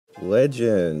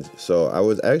Legend. So I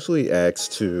was actually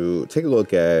asked to take a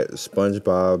look at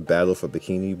SpongeBob Battle for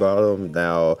Bikini Bottom.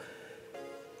 Now,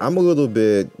 I'm a little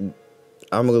bit,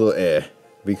 I'm a little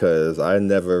because I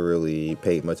never really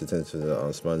paid much attention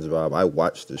on SpongeBob. I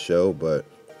watched the show, but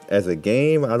as a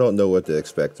game, I don't know what to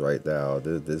expect right now.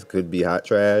 This could be hot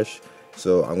trash.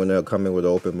 So I'm gonna come in with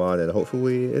an open mind, and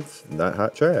hopefully it's not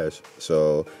hot trash.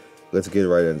 So let's get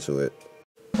right into it.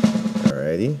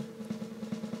 Alrighty.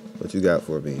 What you got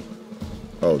for me?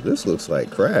 Oh, this looks like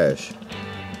Crash.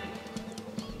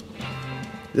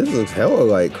 This looks hella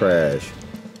like Crash.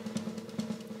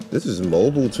 This is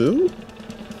mobile too?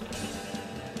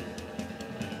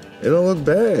 It don't look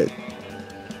bad.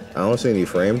 I don't see any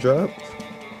frame drops.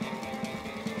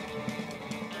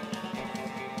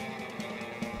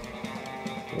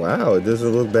 Wow, it doesn't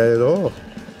look bad at all.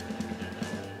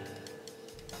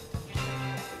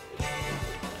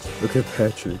 Look at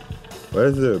Patrick. Why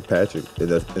is there a Patrick?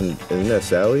 Isn't that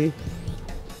Sally?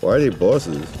 Why are they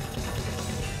bosses?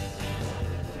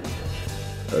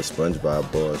 A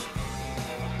SpongeBob boss.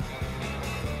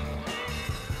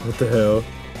 What the hell?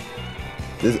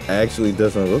 This actually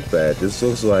doesn't look bad. This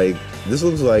looks like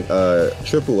a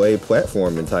AAA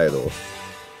platforming title.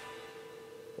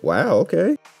 Wow,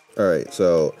 okay. Alright,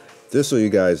 so just so you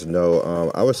guys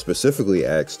know, I was specifically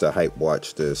asked to hype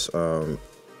watch this.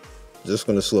 Just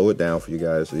gonna slow it down for you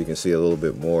guys so you can see a little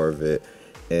bit more of it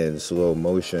in slow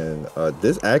motion.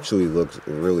 This actually looks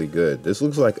really good. This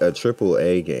looks like a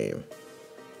AAA game.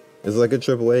 It's like a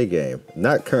AAA game,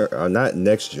 not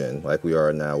next gen like we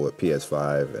are now with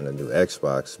PS5 and a new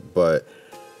Xbox, but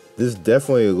this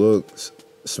definitely looks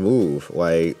smooth,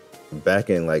 like back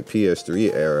in like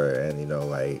PS3 era and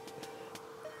like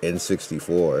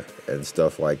N64 and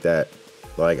stuff like that.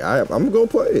 Like I'm gonna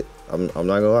play it. I'm not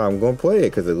gonna lie, I'm gonna play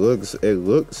it because it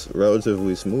looks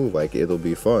relatively smooth. Like it'll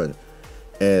be fun.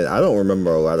 And I don't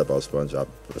remember a lot about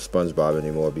SpongeBob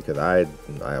anymore because I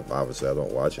obviously I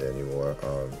don't watch it anymore.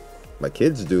 My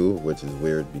kids do, which is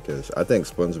weird because I think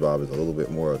SpongeBob is a little bit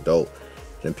more adult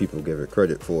than people give it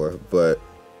credit for. But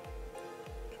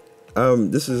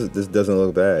this doesn't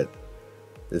look bad.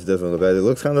 This doesn't look bad. It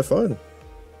looks kind of fun.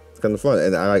 It's kind of fun,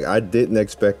 and I didn't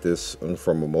expect this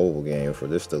from a mobile game for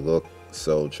this to look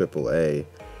so AAA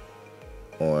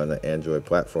on an Android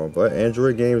platform. But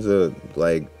Android games are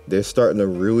like they're starting to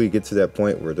really get to that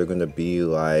point where they're gonna be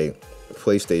like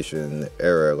PlayStation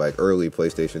era, like early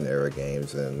PlayStation era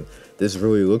games, and this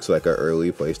really looks like an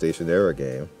early PlayStation era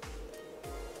game.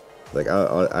 Like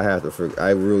I have to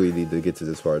I really need to get to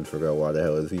this part and figure out why the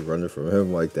hell is he running from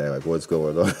him like that? Like what's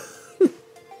going on?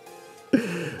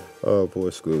 Oh, poor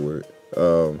Squidward.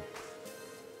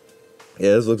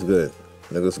 Yeah, this looks good.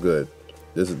 It looks good.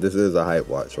 This is a hype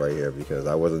watch right here because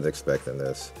I wasn't expecting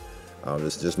this.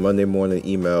 It's just Monday morning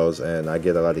emails, and I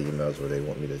get a lot of emails where they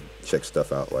want me to check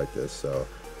stuff out like this. So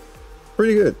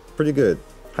pretty good,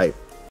 hype.